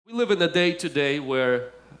We live in a day today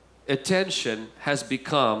where attention has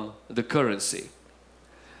become the currency.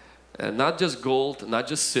 And not just gold, not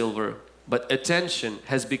just silver, but attention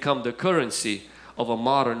has become the currency of a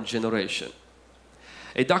modern generation.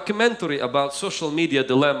 A documentary about social media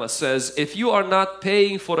dilemma says, if you are not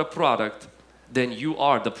paying for a product, then you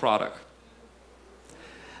are the product.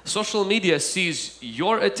 Social media sees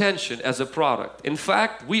your attention as a product. In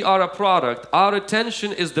fact, we are a product. Our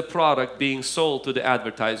attention is the product being sold to the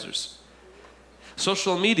advertisers.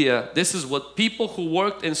 Social media, this is what people who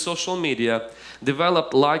worked in social media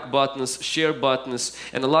developed: like buttons, share buttons,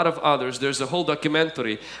 and a lot of others. There's a whole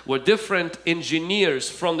documentary where different engineers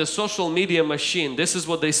from the social media machine, this is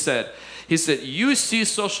what they said. He said, you see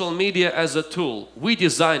social media as a tool. We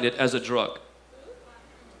designed it as a drug.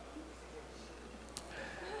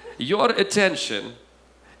 Your attention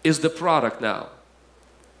is the product now.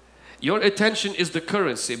 Your attention is the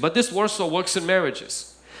currency, but this also works in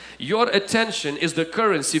marriages. Your attention is the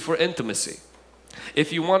currency for intimacy.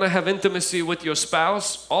 If you want to have intimacy with your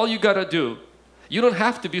spouse, all you got to do, you don't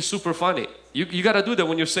have to be super funny. You got to do that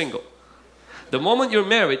when you're single. The moment you're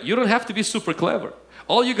married, you don't have to be super clever.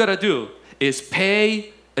 All you got to do is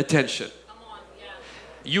pay attention.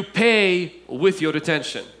 You pay with your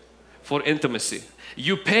attention for intimacy.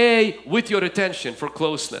 You pay with your attention for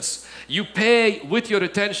closeness. You pay with your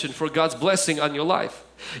attention for God's blessing on your life.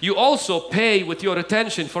 You also pay with your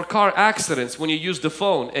attention for car accidents when you use the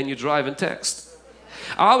phone and you drive and text.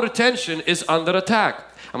 Our attention is under attack.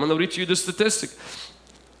 I'm going to read you the statistic.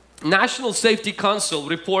 National Safety Council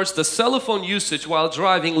reports the cell phone usage while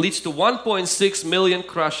driving leads to 1.6 million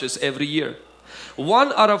crashes every year.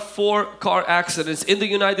 1 out of 4 car accidents in the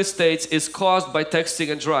United States is caused by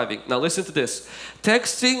texting and driving. Now listen to this.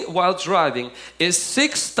 Texting while driving is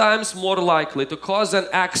 6 times more likely to cause an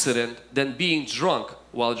accident than being drunk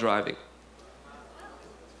while driving.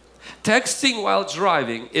 Texting while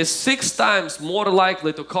driving is 6 times more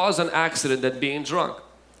likely to cause an accident than being drunk.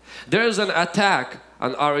 There is an attack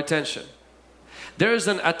on our attention. There is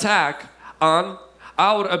an attack on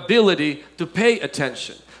our ability to pay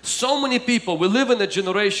attention. So many people, we live in a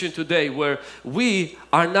generation today where we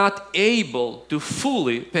are not able to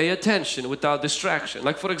fully pay attention without distraction.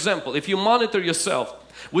 Like for example, if you monitor yourself,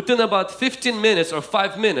 within about 15 minutes or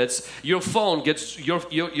 5 minutes, your phone gets,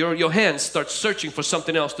 your hands start searching for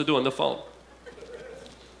something else to do on the phone.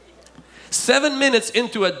 7 minutes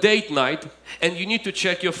into a date night and you need to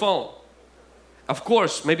check your phone. Of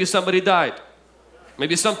course, maybe somebody died.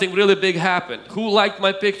 Maybe something really big happened. Who liked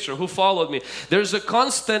my picture? Who followed me? There's a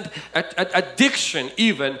constant addiction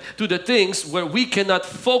even to the things where we cannot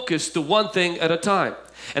focus to one thing at a time.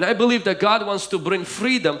 And I believe that God wants to bring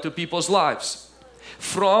freedom to people's lives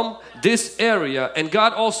from this area. And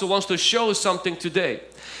God also wants to show something today.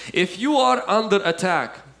 If you are under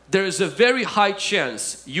attack, there is a very high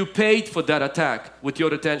chance you paid for that attack with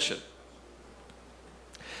your attention.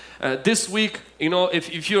 This week, you know,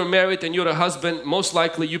 if you're married and you're a husband, most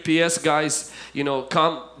likely UPS guys, you know,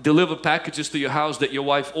 come deliver packages to your house that your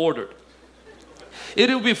wife ordered.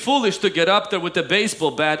 It would be foolish to get up there with a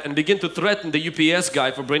baseball bat and begin to threaten the UPS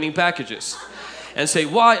guy for bringing packages and say,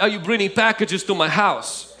 why are you bringing packages to my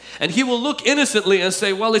house? And he will look innocently and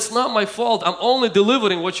say, well, it's not my fault. I'm only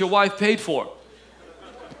delivering what your wife paid for.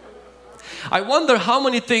 I wonder how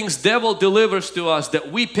many things devil delivers to us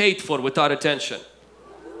that we paid for without attention.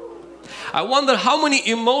 I wonder how many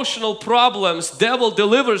emotional problems devil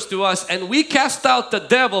delivers to us and we cast out the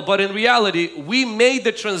devil, but in reality we made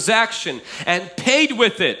the transaction and paid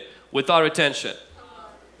with it with our attention.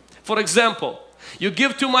 For example, you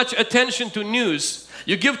give too much attention to news,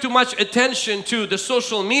 you give too much attention to the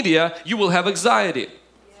social media, you will have anxiety.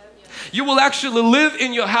 You will actually live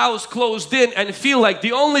in your house closed in and feel like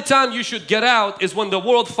the only time you should get out is when the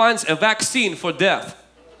world finds a vaccine for death.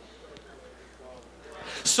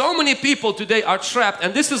 So many people today are trapped,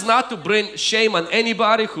 and this is not to bring shame on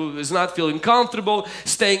anybody who is not feeling comfortable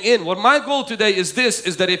staying in. What my goal today is this,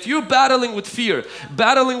 is that if you're battling with fear,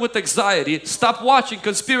 battling with anxiety, stop watching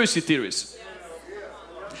conspiracy theories.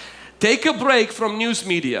 Take a break from news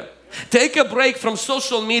media. Take a break from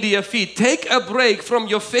social media feed. Take a break from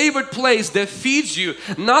your favorite place that feeds you,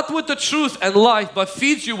 not with the truth and life, but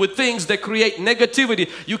feeds you with things that create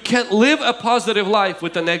negativity. You can't live a positive life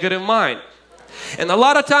with a negative mind. And a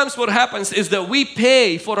lot of times what happens is that we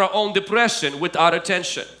pay for our own depression with our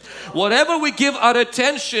attention. Whatever we give our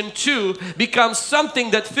attention to becomes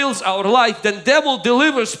something that fills our life. Then devil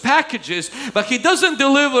delivers packages, but he doesn't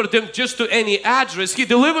deliver them just to any address. He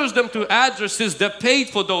delivers them to addresses that paid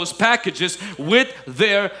for those packages with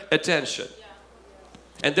their attention.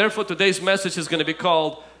 And therefore today's message is going to be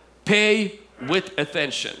called Pay with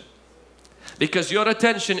attention. Because your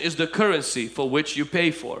attention is the currency for which you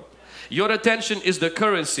pay for. Your attention is the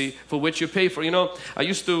currency for which you pay for. You know, I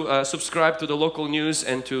used to subscribe to the local news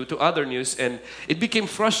and to other news, and it became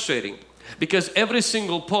frustrating because every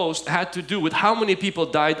single post had to do with how many people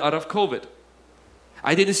died out of COVID.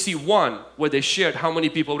 I didn't see one where they shared how many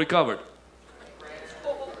people recovered.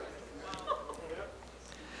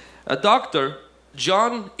 A doctor,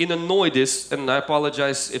 John Inonoidis, and I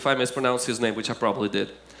apologize if I mispronounce his name, which I probably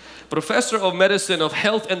did, Professor of Medicine of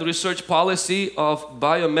Health and Research Policy of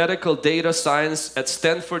Biomedical Data Science at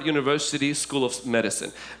Stanford University School of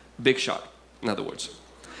Medicine. Big shot, in other words.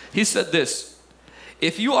 He said this: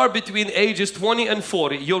 if you are between ages 20 and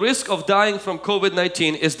 40, your risk of dying from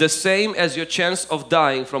COVID-19 is the same as your chance of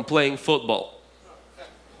dying from playing football.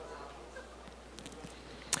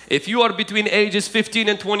 If you are between ages 15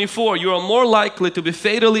 and 24, you are more likely to be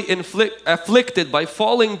fatally afflicted by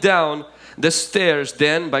falling down the stairs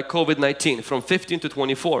than by COVID-19 from 15 to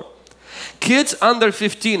 24. Kids under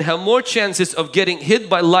 15 have more chances of getting hit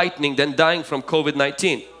by lightning than dying from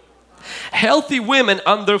COVID-19. Healthy women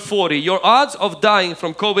under 40, your odds of dying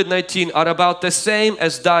from COVID-19 are about the same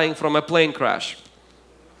as dying from a plane crash.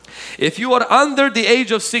 If you are under the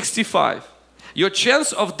age of 65, your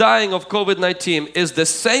chance of dying of COVID-19 is the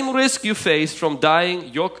same risk you face from dying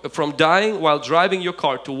while driving your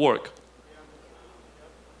car to work.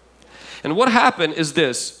 And what happened is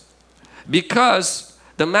this: because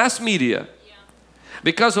the mass media,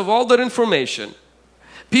 because of all that information,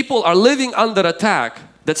 people are living under attack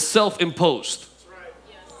that's self-imposed.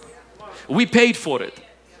 We paid for it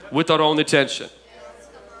with our own attention.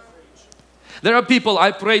 There are people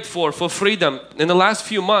I prayed for freedom in the last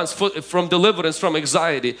few months, from deliverance from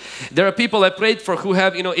anxiety. There are people I prayed for who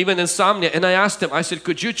have, even insomnia, and I asked them, I said,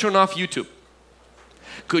 could you turn off YouTube?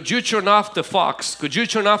 Could you turn off the Fox? Could you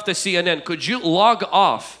turn off the CNN? Could you log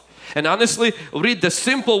off and honestly read the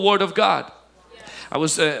simple Word of God? I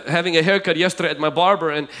was having a haircut yesterday at my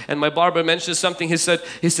barber, and my barber mentioned something. He said,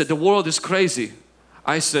 the world is crazy.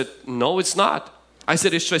 I said, no, it's not. I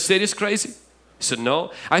said, is Tri-Cities crazy? He said,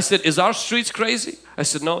 no. I said, is our streets crazy? I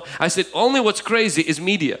said, no. I said, only what's crazy is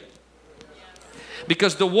media.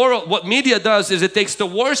 Because the world, what media does is it takes the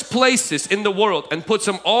worst places in the world and puts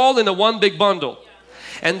them all in a one big bundle.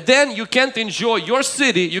 And then you can't enjoy your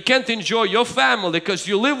city, you can't enjoy your family because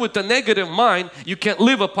you live with a negative mind. You can't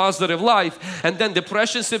live a positive life. And then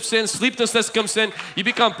depression slips in, sleeplessness comes in, you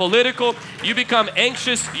become political, you become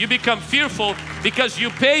anxious, you become fearful because you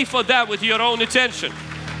pay for that with your own attention.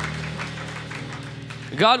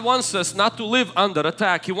 God wants us not to live under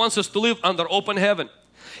attack. He wants us to live under open heaven.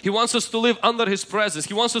 He wants us to live under His presence.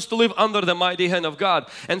 He wants us to live under the mighty hand of God.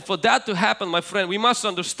 And for that to happen, my friend, we must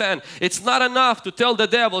understand it's not enough to tell the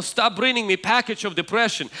devil, stop bringing me package of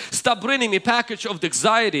depression. Stop bringing me package of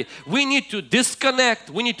anxiety. We need to disconnect.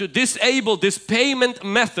 We need to disable this payment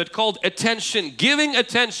method called attention. Giving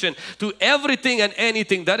attention to everything and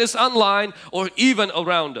anything that is online or even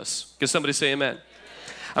around us. Can somebody say amen?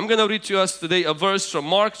 I'm going to read to us today a verse from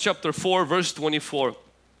Mark chapter 4 verse 24.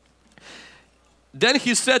 Then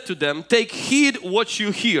He said to them, take heed what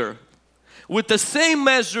you hear. With the same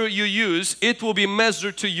measure you use, it will be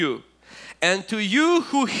measured to you. And to you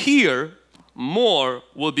who hear, more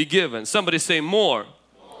will be given. Somebody say more.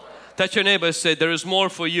 Touch your neighbor and say, there is more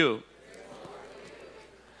for you.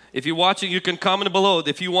 If you're watching, you can comment below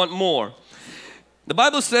if you want more. The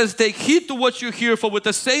Bible says, take heed to what you hear, for with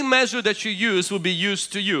the same measure that you use will be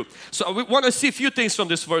used to you. So we want to see a few things from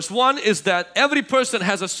this verse. One is that every person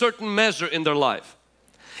has a certain measure in their life.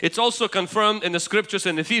 It's also confirmed in the scriptures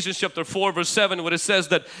in Ephesians chapter 4 verse 7 where it says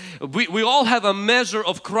that we all have a measure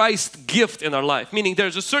of Christ's gift in our life. Meaning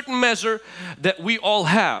there's a certain measure that we all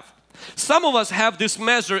have. Some of us have this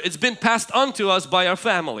measure, it's been passed on to us by our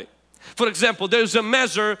family. For example, there's a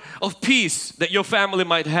measure of peace that your family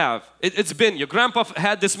might have. It's been, your grandpa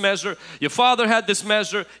had this measure, your father had this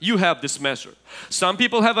measure, you have this measure. Some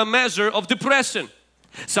people have a measure of depression.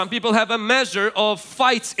 Some people have a measure of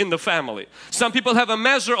fights in the family. Some people have a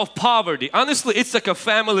measure of poverty. Honestly, it's like a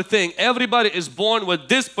family thing. Everybody is born with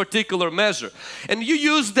this particular measure. And you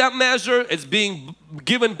use that measure, it's being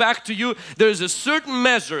given back to you. There's a certain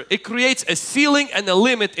measure. It creates a ceiling and a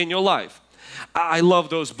limit in your life. I love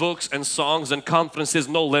those books and songs and conferences,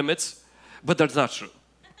 no limits, but that's not true.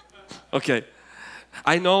 Okay,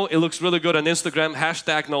 I know it looks really good on Instagram,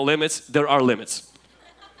 hashtag no limits. There are limits.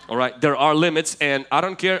 All right, there are limits, and I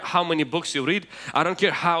don't care how many books you read, I don't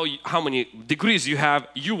care how many degrees you have,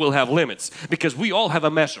 you will have limits because we all have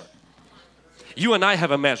a measure. You and I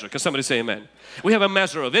have a measure. Can somebody say amen? We have a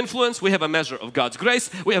measure of influence. We have a measure of God's grace.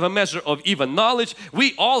 We have a measure of even knowledge.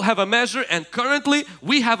 We all have a measure, and currently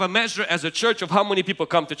we have a measure as a church of how many people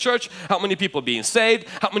come to church, how many people being saved,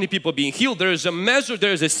 how many people being healed. There is a measure,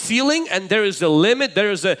 there is a ceiling, and there is a limit.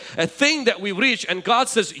 There is a thing that we reach, and God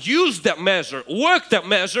says use that measure, work that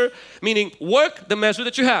measure, meaning work the measure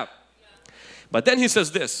that you have. But then He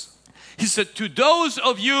says this. He said, to those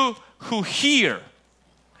of you who hear,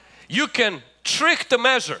 you can trick the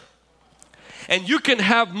measure and you can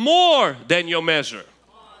have more than your measure.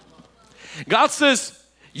 God says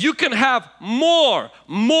you can have more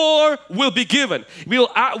will be given.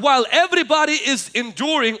 While everybody is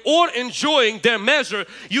enduring or enjoying their measure,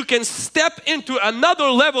 you can step into another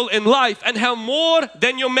level in life and have more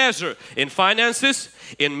than your measure in finances,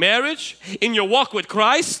 in marriage, in your walk with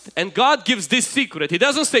Christ. And God gives this secret. He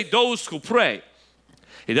doesn't say those who pray.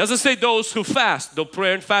 He doesn't say those who fast, though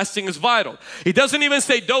prayer and fasting is vital. He doesn't even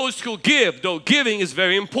say those who give, though giving is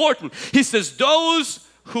very important. He says those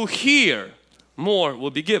who hear, more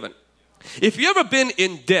will be given. If you ever been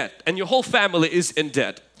in debt and your whole family is in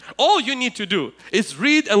debt, all you need to do is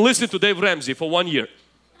read and listen to Dave Ramsey for 1 year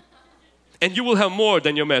and you will have more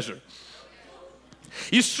than your measure.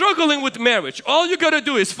 You're struggling with marriage. All you got to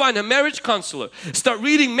do is find a marriage counselor. Start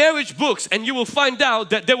reading marriage books and you will find out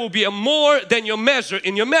that there will be a more than your measure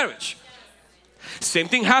in your marriage. Same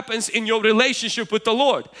thing happens in your relationship with the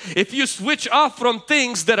Lord. If you switch off from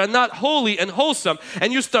things that are not holy and wholesome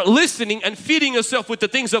and you start listening and feeding yourself with the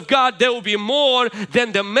things of God, there will be more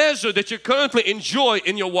than the measure that you currently enjoy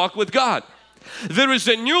in your walk with God. There is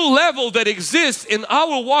a new level that exists in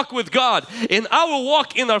our walk with God, in our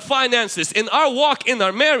walk in our finances, in our walk in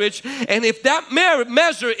our marriage. And if that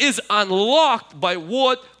measure is unlocked by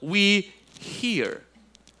what we hear,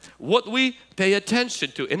 what we pay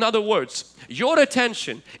attention to. In other words, your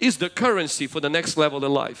attention is the currency for the next level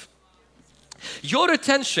in life. Your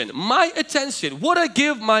attention, my attention, what I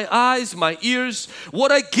give my eyes, my ears,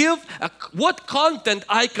 what I give, what content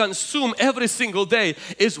I consume every single day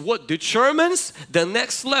is what determines the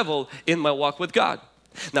next level in my walk with God.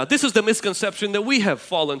 Now this is the misconception that we have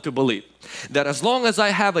fallen to believe, that as long as I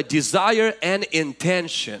have a desire and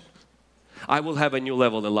intention, I will have a new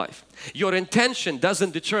level in life. Your intention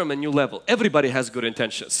doesn't determine new level. Everybody has good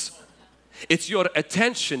intentions. It's your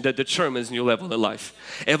attention that determines new level in life.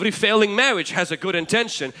 Every failing marriage has a good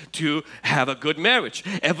intention to have a good marriage.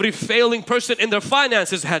 Every failing person in their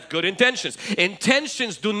finances had good intentions.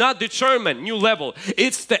 Intentions do not determine new level.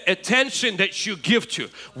 It's the attention that you give to,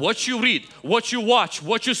 what you read, what you watch,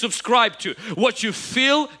 what you subscribe to, what you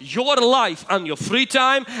fill your life on your free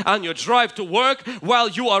time, on your drive to work, while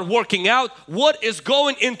you are working out. What is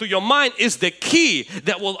going into your mind is the key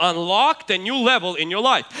that will unlock the new level in your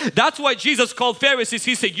life. That's why Jesus called Pharisees,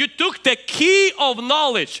 He said, you took the key of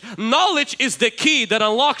knowledge. Knowledge is the key that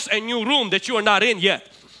unlocks a new room that you are not in yet.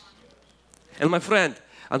 And my friend,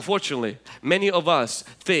 unfortunately, many of us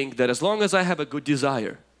think that as long as I have a good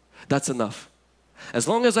desire, that's enough. As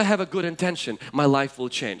long as I have a good intention, my life will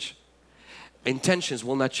change. Intentions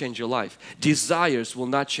will not change your life. Desires will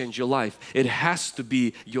not change your life. It has to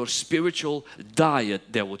be your spiritual diet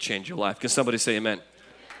that will change your life. Can somebody say amen?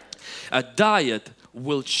 A diet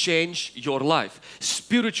will change your life.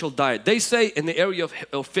 Spiritual diet. They say in the area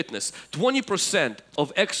of fitness, 20%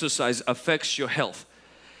 of exercise affects your health.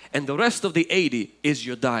 And the rest of the 80 is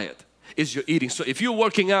your diet, is your eating. So if you're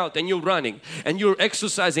working out and you're running and you're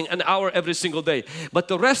exercising an hour every single day, but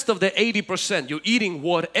the rest of the 80% you're eating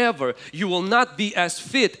whatever, you will not be as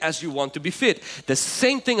fit as you want to be fit. The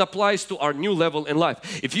same thing applies to our new level in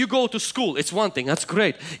life. If you go to school, it's one thing, that's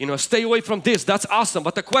great. You know, stay away from this, that's awesome.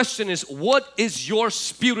 But the question is, what is your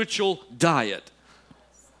spiritual diet?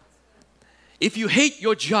 If you hate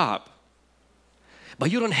your job,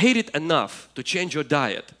 but you don't hate it enough to change your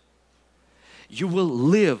diet, you will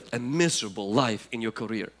live a miserable life in your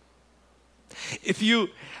career. If you,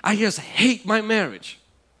 I guess, hate my marriage,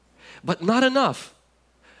 but not enough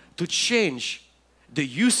to change the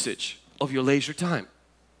usage of your leisure time.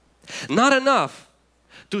 Not enough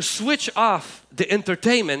to switch off the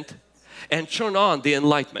entertainment and turn on the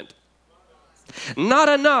enlightenment. Not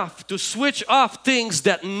enough to switch off things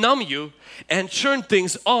that numb you and turn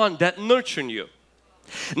things on that nurture you.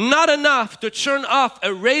 Not enough to turn off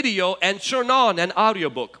a radio and turn on an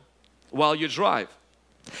audiobook while you drive.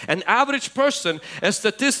 An average person, a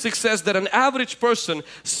statistic says that an average person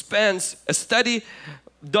spends, a study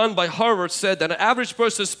done by Harvard said that an average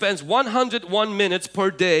person spends 101 minutes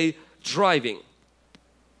per day driving.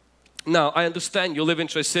 Now I understand you live in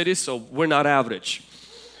Tri-Cities, so we're not average.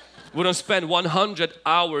 We don't spend 100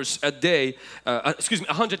 hours a day,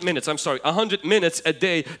 100 minutes, 100 minutes a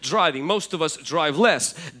day driving. Most of us drive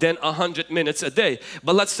less than 100 minutes a day.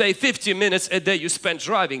 But let's say 50 minutes a day you spend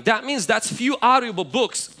driving. That means that's few audible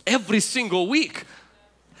books every single week.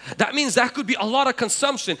 That means that could be a lot of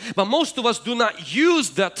consumption, but most of us do not use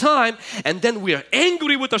that time, and then we are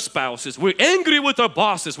angry with our spouses, we're angry with our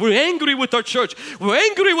bosses, we're angry with our church, we're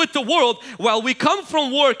angry with the world. While we come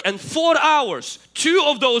from work and 4 hours, 2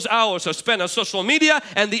 of those hours are spent on social media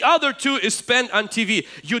and the other 2 is spent on TV.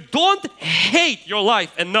 You don't hate your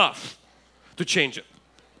life enough to change it.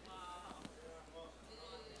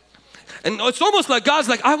 And it's almost like God's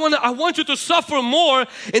like, I want you to suffer more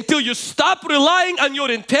until you stop relying on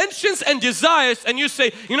your intentions and desires and you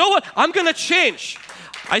say, you know what, I'm going to change.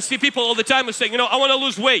 I see people all the time who say, you know, I want to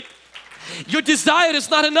lose weight. Your desire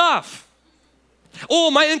is not enough.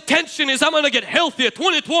 Oh, my intention is I'm going to get healthier.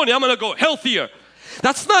 2020, I'm going to go healthier.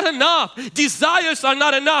 That's not enough. Desires are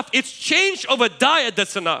not enough. It's change of a diet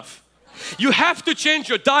that's enough. You have to change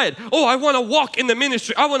your diet. Oh, I want to walk in the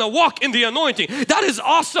ministry. I want to walk in the anointing. That is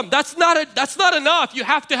awesome. That's not enough. You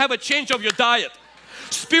have to have a change of your diet.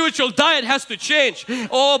 Spiritual diet has to change.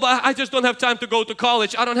 Oh, but I just don't have time to go to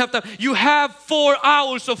college. I don't have time. You have 4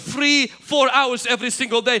 hours of free, 4 hours every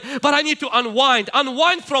single day. But I need to unwind.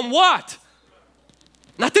 Unwind from what?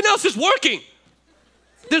 Nothing else is working.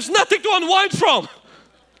 There's nothing to unwind from.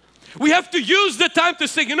 We have to use the time to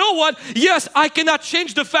say, you know what? Yes, I cannot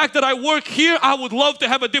change the fact that I work here. I would love to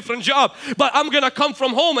have a different job. But I'm going to come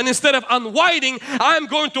from home and instead of unwinding, I'm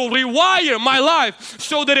going to rewire my life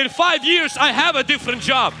so that in 5 years I have a different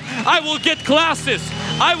job. I will get classes.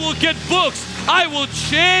 I will get books. I will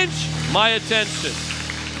change my attention.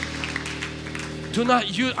 Do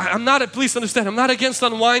not use, please understand, I'm not against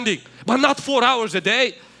unwinding, but not 4 hours a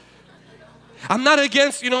day. I'm not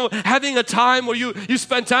against, having a time where you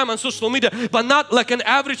spend time on social media, but not like an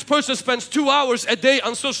average person spends 2 hours a day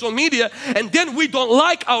on social media and then we don't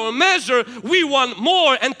like our measure, we want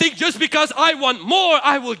more and think just because I want more,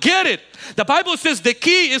 I will get it. The Bible says the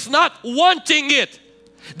key is not wanting it.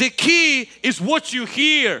 The key is what you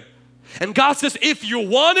hear. And God says if you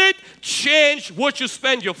want it, change what you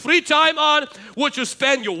spend your free time on, what you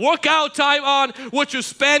spend your workout time on, what you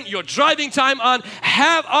spend your driving time on.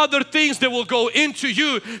 Have other things that will go into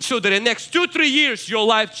you so that in the next 2-3 years your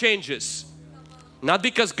life changes. Not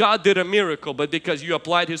because God did a miracle, but because you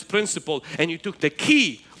applied His principle and you took the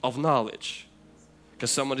key of knowledge. Can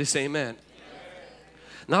somebody say amen?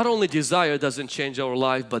 Not only desire doesn't change our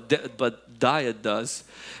life, but diet does.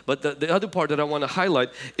 But the other part that I want to highlight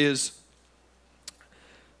is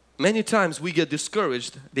many times we get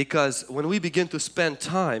discouraged because when we begin to spend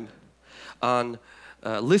time on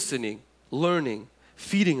listening, learning,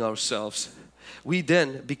 feeding ourselves, we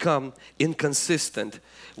then become inconsistent.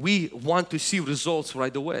 We want to see results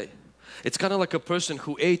right away. It's kind of like a person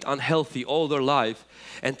who ate unhealthy all their life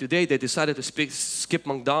and today they decided to skip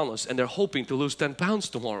McDonald's and they're hoping to lose 10 pounds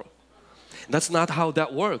tomorrow. That's not how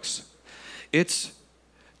that works. It's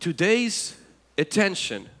today's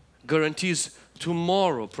attention guarantees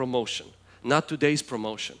tomorrow promotion, not today's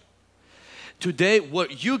promotion. Today,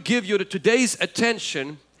 what you give your today's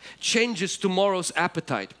attention changes tomorrow's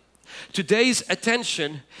appetite. Today's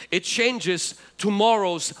attention, it changes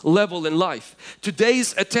tomorrow's level in life.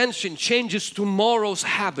 Today's attention changes tomorrow's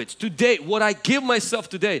habits. Today, what I give myself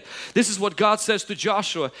today, this is what God says to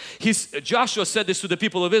Joshua. Joshua said this to the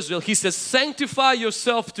people of Israel. He says, sanctify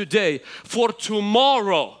yourself today, for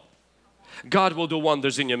tomorrow God will do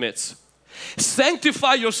wonders in your midst.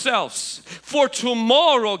 Sanctify yourselves, for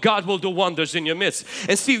tomorrow God will do wonders in your midst.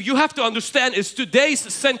 And see, you have to understand is today's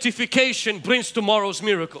sanctification brings tomorrow's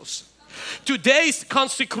miracles. Today's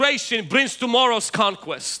consecration brings tomorrow's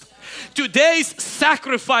conquest. Today's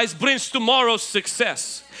sacrifice brings tomorrow's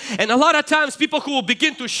success. And a lot of times people who will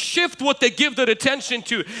begin to shift what they give their attention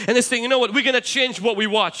to and they say, you know what, we're going to change what we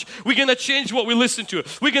watch. We're going to change what we listen to.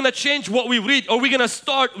 We're going to change what we read, or we're going to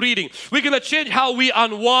start reading. We're going to change how we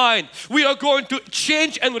unwind. We are going to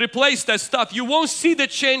change and replace that stuff. You won't see the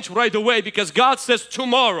change right away because God says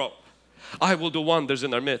tomorrow I will do wonders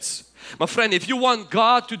in our midst. My friend, if you want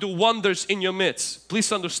God to do wonders in your midst,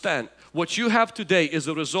 please understand what you have today is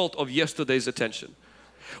a result of yesterday's attention.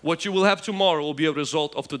 What you will have tomorrow will be a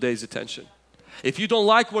result of today's attention. If you don't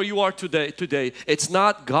like where you are today, it's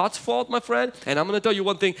not God's fault, my friend. And I'm going to tell you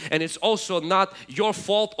one thing, and it's also not your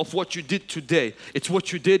fault of what you did today. It's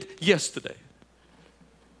what you did yesterday.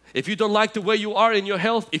 If you don't like the way you are in your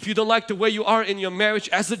health, if you don't like the way you are in your marriage,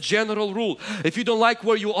 as a general rule, if you don't like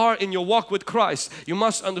where you are in your walk with Christ, you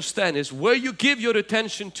must understand is where you give your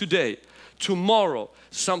attention today, tomorrow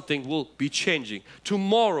something will be changing.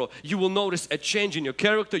 Tomorrow you will notice a change in your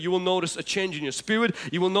character. You will notice a change in your spirit.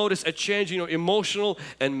 You will notice a change in your emotional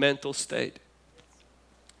and mental state.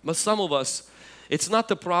 But some of us, it's not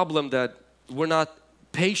the problem that we're not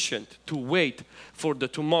patient to wait for the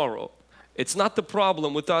tomorrow. It's not the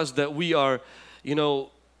problem with us that we are,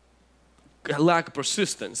 lack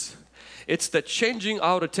persistence. It's that changing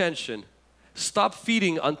our attention, stop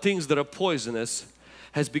feeding on things that are poisonous,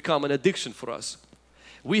 has become an addiction for us.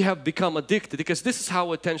 We have become addicted because this is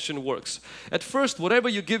how attention works. At first, whatever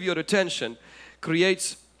you give your attention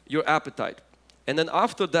creates your appetite. And then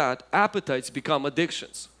after that, appetites become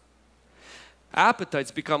addictions.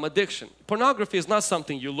 Appetites become addiction. Pornography is not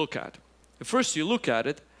something you look at. First you look at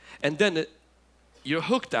it and then you're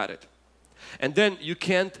hooked at it. And then you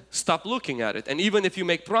can't stop looking at it. And even if you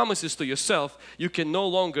make promises to yourself, you can no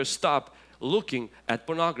longer stop looking at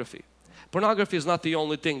pornography. Pornography is not the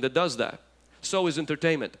only thing that does that. So is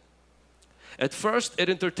entertainment. At first it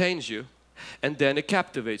entertains you and then it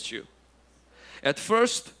captivates you. At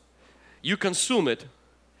first you consume it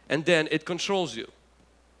and then it controls you.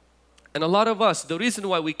 And a lot of us, the reason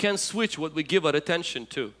why we can't switch what we give our attention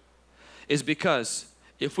to is because,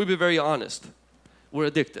 if we be very honest, we're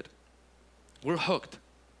addicted. We're hooked.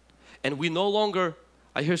 And we no longer,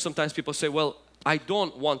 I hear sometimes people say, well, I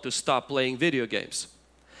don't want to stop playing video games.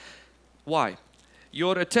 Why?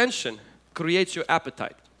 Your attention creates your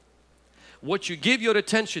appetite. What you give your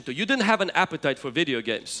attention to, you didn't have an appetite for video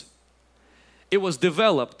games. It was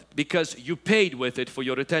developed because you paid with it for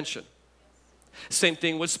your attention. Same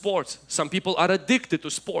thing with sports. Some people are addicted to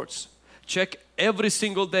sports. Check every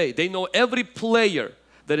single day. They know every player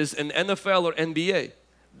that is in NFL or NBA,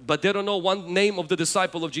 but they don't know one name of the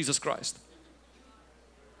disciple of Jesus Christ.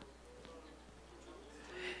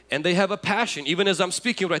 And they have a passion. Even as I'm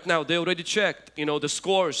speaking right now, they already checked, the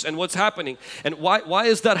scores and what's happening. And why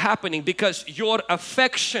is that happening? Because your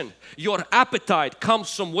affection, your appetite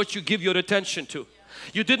comes from what you give your attention to.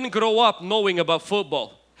 You didn't grow up knowing about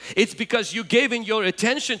football. It's because you gave in your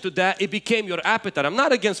attention to that, it became your appetite. I'm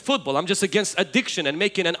not against football, I'm just against addiction and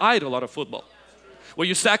making an idol out of football. Where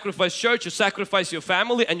you sacrifice church, you sacrifice your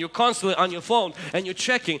family, and you're constantly on your phone and you're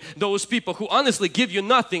checking those people who honestly give you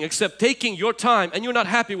nothing except taking your time, and you're not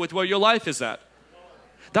happy with where your life is at.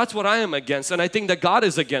 That's what I am against, and I think that God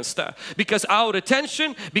is against that, because our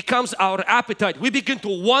attention becomes our appetite. We begin to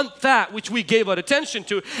want that which we gave our attention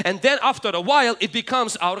to, and then after a while it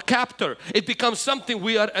becomes our captor. It becomes something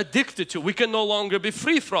we are addicted to. We can no longer be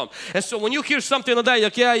free from. And so when you hear something like that,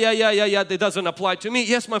 you're like, yeah, that doesn't apply to me.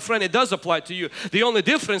 Yes, my friend, it does apply to you. The only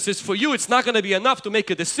difference is for you, it's not going to be enough to make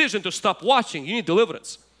a decision to stop watching. You need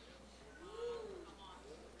deliverance.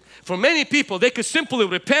 For many people, they could simply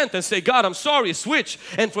repent and say, God, I'm sorry, switch.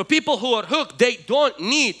 And for people who are hooked, they don't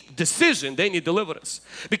need decision, they need deliverance.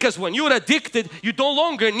 Because when you're addicted, you no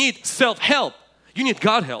longer need self-help. You need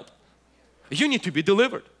God help. You need to be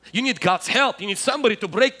delivered. You need God's help. You need somebody to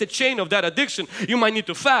break the chain of that addiction. You might need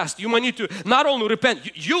to fast. You might need to not only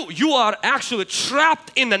repent, you are actually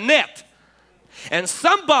trapped in a net. And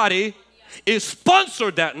somebody is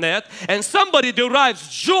sponsored that net, and somebody derives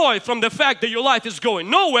joy from the fact that your life is going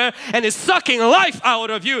nowhere and is sucking life out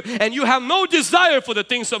of you, and you have no desire for the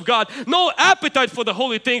things of God, no appetite for the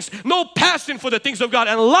holy things, no passion for the things of God,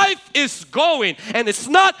 and life is going, and it's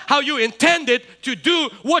not how you intended to do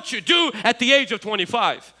what you do at the age of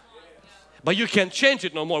 25. But you can't change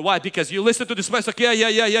it no more. Why? Because you listen to this message,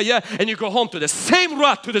 yeah, and you go home to the same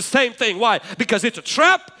rut, to the same thing. Why? Because it's a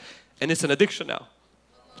trap and it's an addiction now.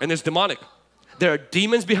 And it's demonic. There are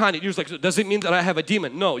demons behind it. You're like, does it mean that I have a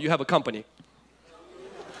demon? No, you have a company.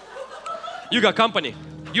 You got company.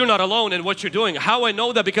 You're not alone in what you're doing. How I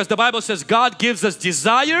know that? Because the Bible says God gives us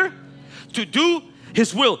desire to do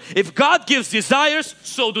His will. If God gives desires,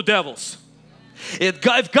 so do devils. If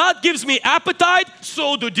God gives me appetite,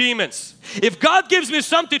 so do demons. If God gives me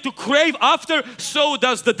something to crave after, so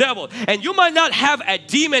does the devil. And you might not have a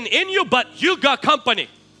demon in you, but you got company.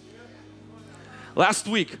 Last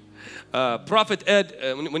week, Prophet Ed,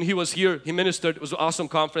 when he was here, he ministered. It was an awesome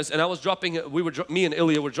conference, and I was me and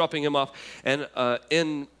Ilya were dropping him off. And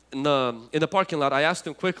in the parking lot, I asked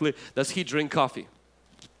him quickly, does he drink coffee?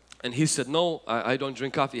 And he said, no, I don't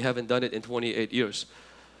drink coffee. I haven't done it in 28 years.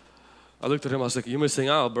 I looked at him, I was like, you're missing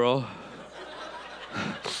out, bro.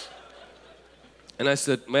 And I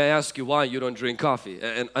said, may I ask you why you don't drink coffee?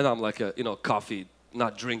 And I'm like a, coffee,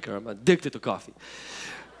 not drinker. I'm addicted to coffee.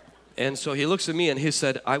 And so he looks at me and he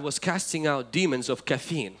said, I was casting out demons of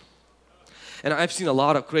caffeine. And I've seen a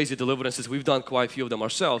lot of crazy deliverances. We've done quite a few of them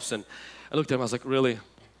ourselves. And I looked at him, I was like, really?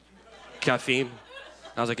 Caffeine?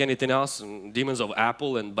 I was like, anything else? And demons of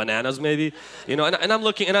apple and bananas maybe? You know, and I'm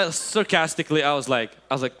looking, and sarcastically, I was like,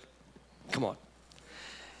 come on.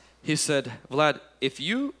 He said, Vlad, if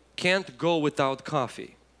you can't go without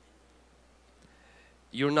coffee,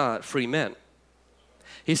 you're not free man.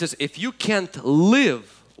 He says, if you can't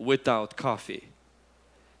live without coffee,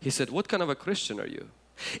 he said, what kind of a Christian are you?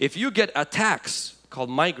 If you get attacks called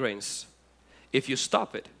migraines, if you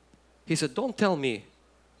stop it, he said, don't tell me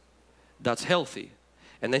that's healthy.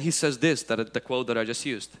 And then he says this, the quote that I just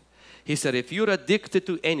used. He said, if you're addicted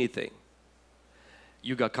to anything,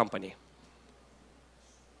 you got company.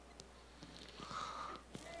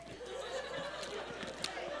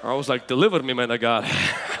 I was like, deliver me, man of God.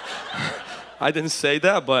 I didn't say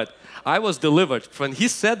that, but I was delivered. When he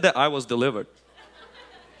said that, I was delivered.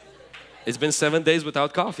 It's been 7 days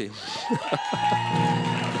without coffee.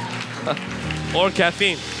 Or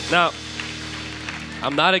caffeine. Now,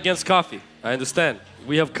 I'm not against coffee. I understand.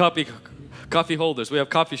 We have coffee holders. We have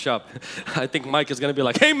coffee shop. I think Mike is going to be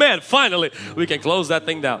like, hey man, finally, we can close that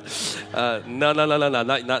thing down. No,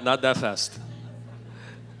 not that fast.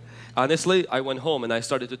 Honestly, I went home and I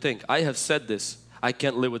started to think, I have said this, I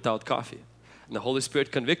can't live without coffee. And the Holy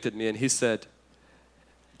Spirit convicted me and He said,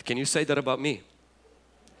 can you say that about me?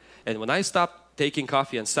 And when I stopped taking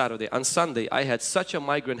coffee on Saturday, on Sunday, I had such a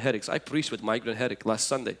migraine headaches. I preached with migraine headache last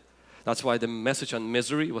Sunday. That's why the message on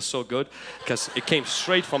misery was so good, because it came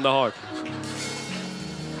straight from the heart.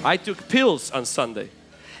 I took pills on Sunday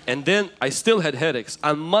and then I still had headaches.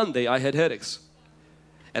 On Monday I had headaches.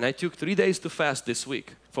 And I took 3 days to fast this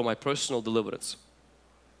week for my personal deliverance.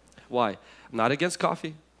 Why? I'm not against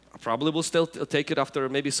coffee. I probably will still take it after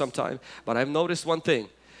maybe some time. But I've noticed one thing.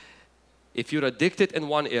 If you're addicted in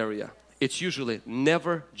one area, it's usually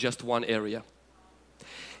never just one area.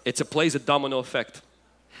 It plays a domino effect.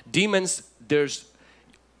 Demons,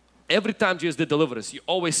 every time Jesus did deliverance, you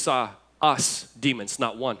always saw us demons,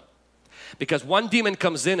 not one. Because one demon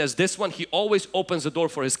comes in as this one, he always opens the door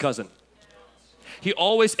for his cousin. He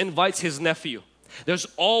always invites his nephew. There's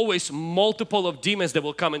always multiple of demons that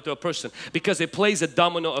will come into a person because it plays a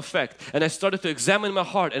domino effect. And I started to examine my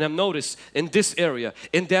heart and I've noticed in this area,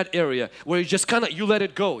 in that area, where you just kind of, you let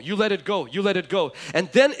it go, you let it go, you let it go. And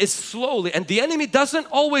then it's slowly, and the enemy doesn't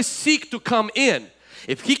always seek to come in.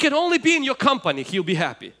 If he can only be in your company, he'll be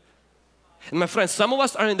happy. And my friends, some of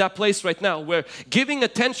us are in that place right now where giving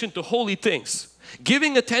attention to holy things,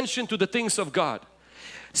 giving attention to the things of God,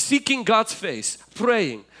 seeking God's face,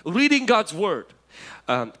 praying, reading God's Word,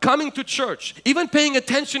 coming to church, even paying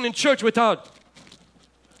attention in church without,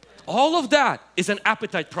 all of that is an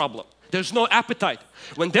appetite problem. There's no appetite.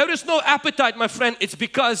 When there is no appetite, my friend, it's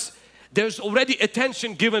because there's already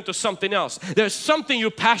attention given to something else. There's something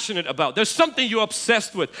you're passionate about. There's something you're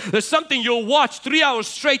obsessed with. There's something you'll watch 3 hours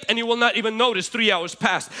straight and you will not even notice 3 hours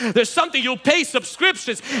passed. There's something you'll pay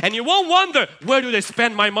subscriptions and you won't wonder, where do they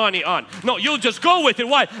spend my money on? No, you'll just go with it.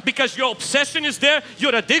 Why? Because your obsession is there,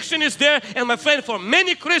 your addiction is there. And my friend, for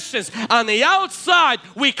many Christians, on the outside,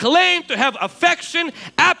 we claim to have affection,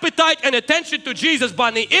 appetite and attention to Jesus, but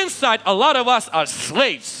on the inside, a lot of us are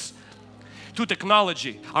slaves to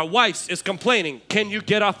technology. Our wives is complaining, can you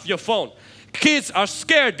get off your phone? Kids are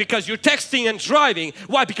scared because you're texting and driving.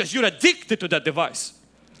 Why? Because you're addicted to that device.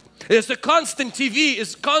 It's the constant TV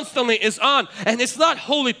is constantly on, and it's not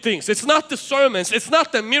holy things, it's not the sermons, it's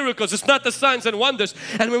not the miracles, it's not the signs and wonders.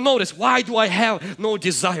 And we notice, why do I have no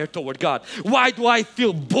desire toward God? Why do I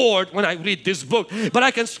feel bored when I read this book? But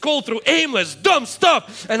I can scroll through aimless, dumb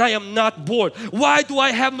stuff and I am not bored. Why do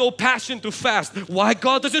I have no passion to fast? Why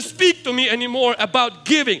God doesn't speak to me anymore about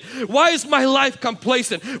giving? Why is my life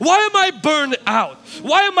complacent? Why am I burned out?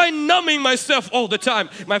 Why am I numbing myself all the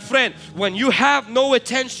time? My friend, when you have no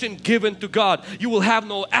attention given to God, you will have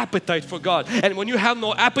no appetite for God. And when you have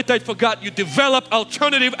no appetite for God, you develop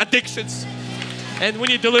alternative addictions. And we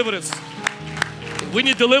need deliverance. We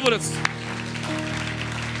need deliverance.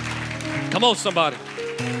 Come on, somebody.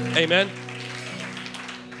 Amen.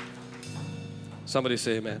 Somebody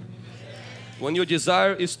say amen. When your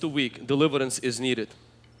desire is too weak, deliverance is needed.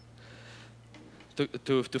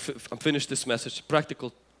 To finish this message,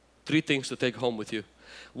 practical 3 things to take home with you.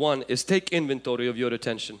 One is take inventory of your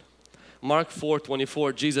attention. Mark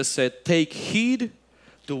 4:24, Jesus said, take heed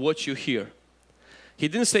to what you hear. He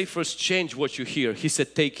didn't say first change what you hear. He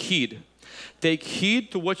said take heed. Take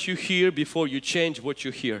heed to what you hear before you change what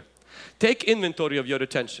you hear. Take inventory of your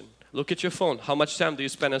attention. Look at your phone. How much time do you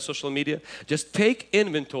spend on social media? Just take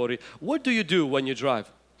inventory. What do you do when you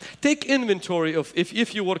drive? Take inventory of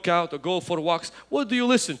if you work out or go for walks, what do you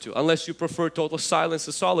listen to? Unless you prefer total silence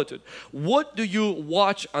and solitude. What do you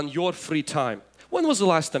watch on your free time? When was the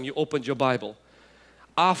last time you opened your Bible?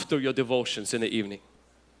 after your devotions in the evening?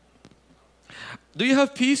 Do you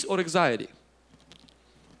have peace or anxiety?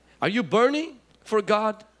 Are you burning for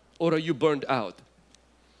God or are you burned out?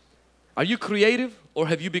 Are you creative or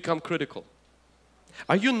have you become critical?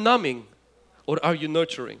 Are you numbing or are you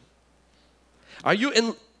nurturing? Are you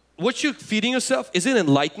in what you're feeding yourself? Is it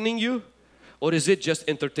enlightening you or is it just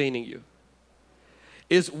entertaining you?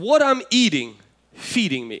 Is what I'm eating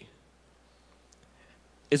feeding me?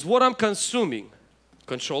 Is what I'm consuming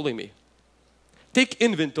controlling me? Take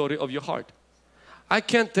inventory of your heart. I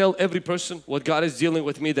can't tell every person what God is dealing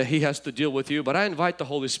with me that He has to deal with you, but I invite the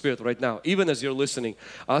Holy Spirit right now, even as you're listening,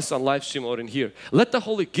 us on live stream or in here,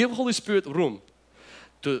 give Holy Spirit room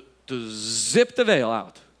to zip the veil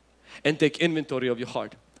out and take inventory of your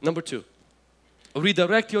heart. Number 2,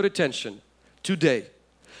 redirect your attention today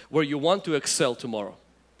where you want to excel tomorrow.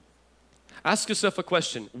 Ask yourself a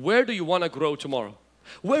question, where do you want to grow tomorrow?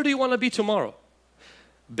 Where do you want to be tomorrow?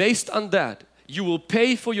 Based on that, you will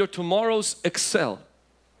pay for your tomorrow's excel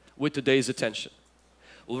with today's attention.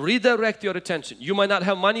 Redirect your attention. You might not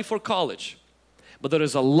have money for college, but there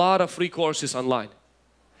is a lot of free courses online.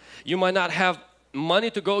 You might not have money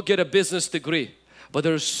to go get a business degree, but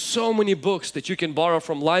there are so many books that you can borrow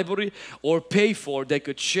from library or pay for that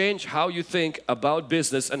could change how you think about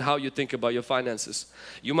business and how you think about your finances.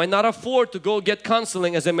 You might not afford to go get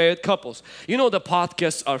counseling as a married couples. You know the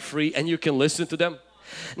podcasts are free and you can listen to them.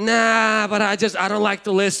 Nah, but I don't like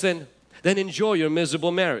to listen. Then enjoy your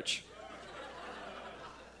miserable marriage.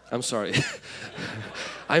 I'm sorry.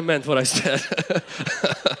 I meant what I said.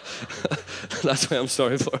 That's what I'm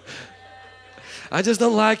sorry for. I just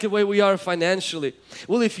don't like the way we are financially.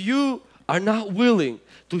 Well, if you are not willing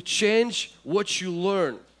to change what you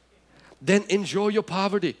learn, then enjoy your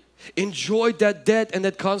poverty. Enjoy that debt and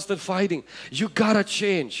that constant fighting. You gotta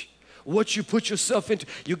change what you put yourself into.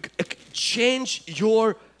 You change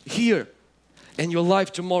your here and your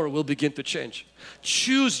life tomorrow will begin to change.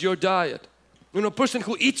 Choose your diet. You know, a person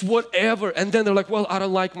who eats whatever and then they're like, well, I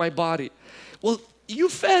don't like my body. Well, you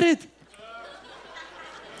fed it.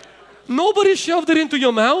 Nobody shoved it into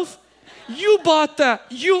your mouth. You bought that.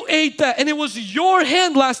 You ate that. And it was your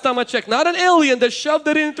hand last time I checked, not an alien that shoved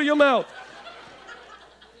it into your mouth.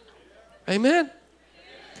 Amen.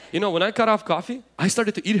 You know, when I cut off coffee, I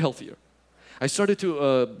started to eat healthier. I started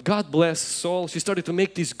to, God bless soul, she started to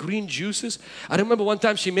make these green juices. I remember one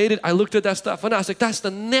time she made it, I looked at that stuff and I was like, that's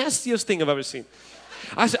the nastiest thing I've ever seen.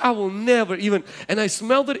 I said, I will never even, and I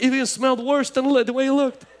smelled it, it even smelled worse than the way it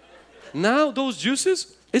looked. Now those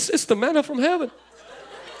juices, it's the manna from heaven.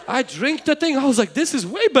 I drink the thing, I was like, this is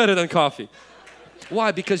way better than coffee.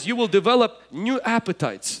 Why? Because you will develop new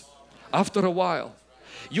appetites after a while.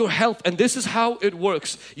 Your health, and this is how it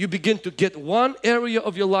works. You begin to get one area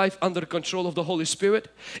of your life under control of the Holy Spirit,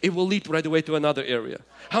 it will lead right away to another area.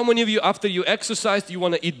 How many of you, after you exercise, you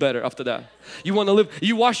want to eat better after that? You want to live,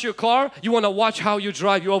 you wash your car, you want to watch how you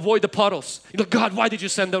drive, you avoid the puddles. You go, God, why did you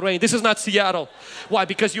send the rain? This is not Seattle. Why?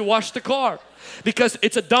 Because you washed the car. Because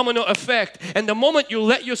it's a domino effect, and the moment you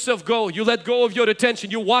let yourself go, you let go of your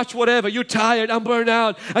attention, you watch whatever, you're tired, I'm burned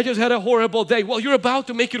out, I just had a horrible day. Well, you're about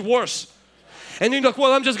to make it worse. And you're like,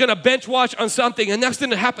 well, I'm just going to bench watch on something. And next thing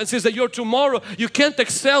that happens is that your tomorrow, you can't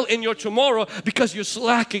excel in your tomorrow because you're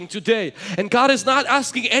slacking today. And God is not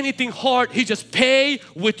asking anything hard. He just pay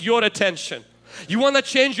with your attention. You want to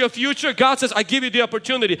change your future? God says, I give you the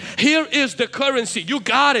opportunity. Here is the currency. You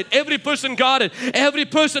got it. Every person got it. Every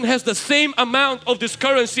person has the same amount of this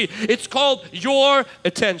currency. It's called your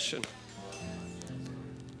attention.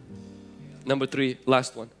 Number 3,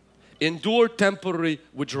 last one. Endure temporary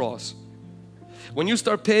withdrawals. When you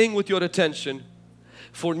start paying with your attention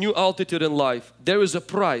for new altitude in life, there is a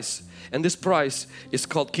price, and this price is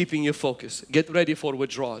called keeping your focus. Get ready for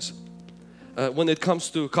withdrawals. When it comes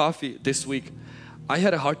to coffee this week, I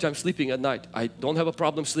had a hard time sleeping at night. I don't have a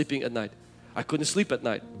problem sleeping at night. I couldn't sleep at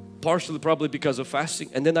night, partially probably because of fasting.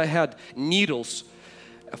 And then I had needles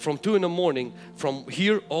from 2 in the morning, from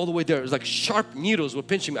here all the way there. It was like sharp needles were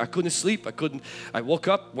pinching me. I couldn't sleep. I woke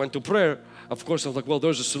up, went to prayer. Of course, I was like, well,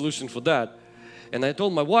 there's a solution for that. And I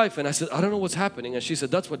told my wife and I said, I don't know what's happening. And she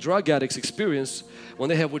said, that's what drug addicts experience when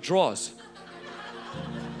they have withdrawals.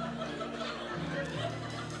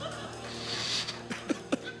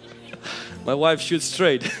 My wife shoots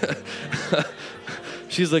straight.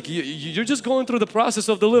 She's like, you're just going through the process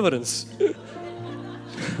of deliverance.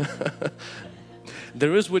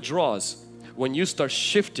 There is withdrawals when you start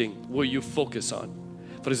shifting where you focus on.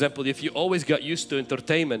 For example, if you always got used to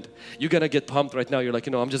entertainment, you're gonna get pumped right now. You're like,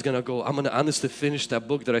 I'm just gonna go, I'm gonna honestly finish that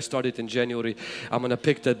book that I started in January. I'm gonna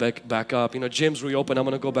pick that back up. Gyms reopen, I'm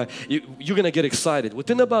gonna go back. You're gonna get excited.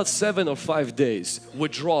 Within about 7 or 5 days,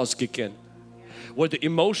 withdrawals kick in, where the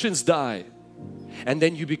emotions die, and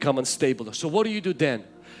then you become unstable. So what do you do then?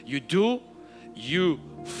 You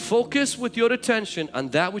focus with your attention on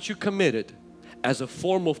that which you committed as a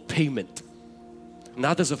form of payment,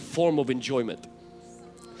 not as a form of enjoyment.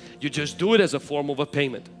 You just do it as a form of a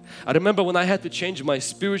payment. I remember when I had to change my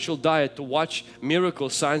spiritual diet to watch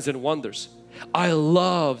miracles, signs and wonders. I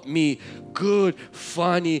loved good,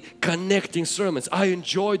 funny, connecting sermons. I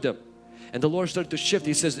enjoyed them. And the Lord started to shift.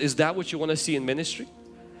 He says, is that what you want to see in ministry?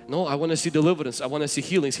 No, I want to see deliverance. I want to see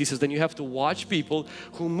healings. He says, then you have to watch people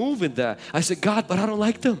who move in that. I said, God, but I don't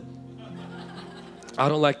like them. I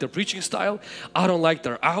don't like their preaching style. I don't like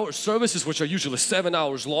their hour services, which are usually 7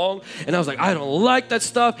 hours long. And I was like, I don't like that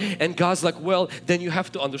stuff. And God's like, well, then you have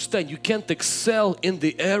to understand, you can't excel in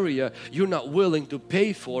the area you're not willing to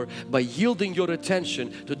pay for by yielding your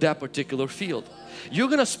attention to that particular field. You're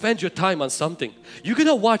going to spend your time on something. You're going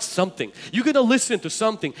to watch something. You're going to listen to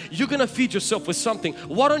something. You're going to feed yourself with something.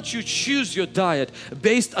 Why don't you choose your diet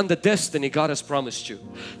based on the destiny God has promised you?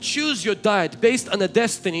 Choose your diet based on the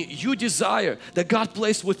destiny you desire that God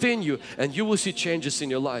placed within you, and you will see changes in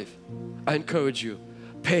your life. I encourage you,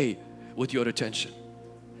 pay with your attention.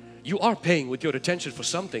 You are paying with your attention for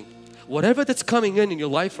something. Whatever that's coming in your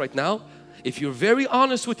life right now, if you're very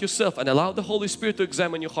honest with yourself and allow the Holy Spirit to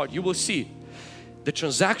examine your heart, you will see the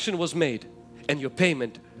transaction was made and your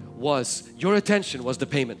payment was, your attention was the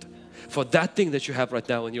payment for that thing that you have right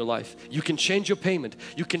now in your life. You can change your payment,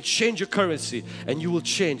 you can change your currency, and you will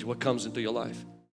change what comes into your life.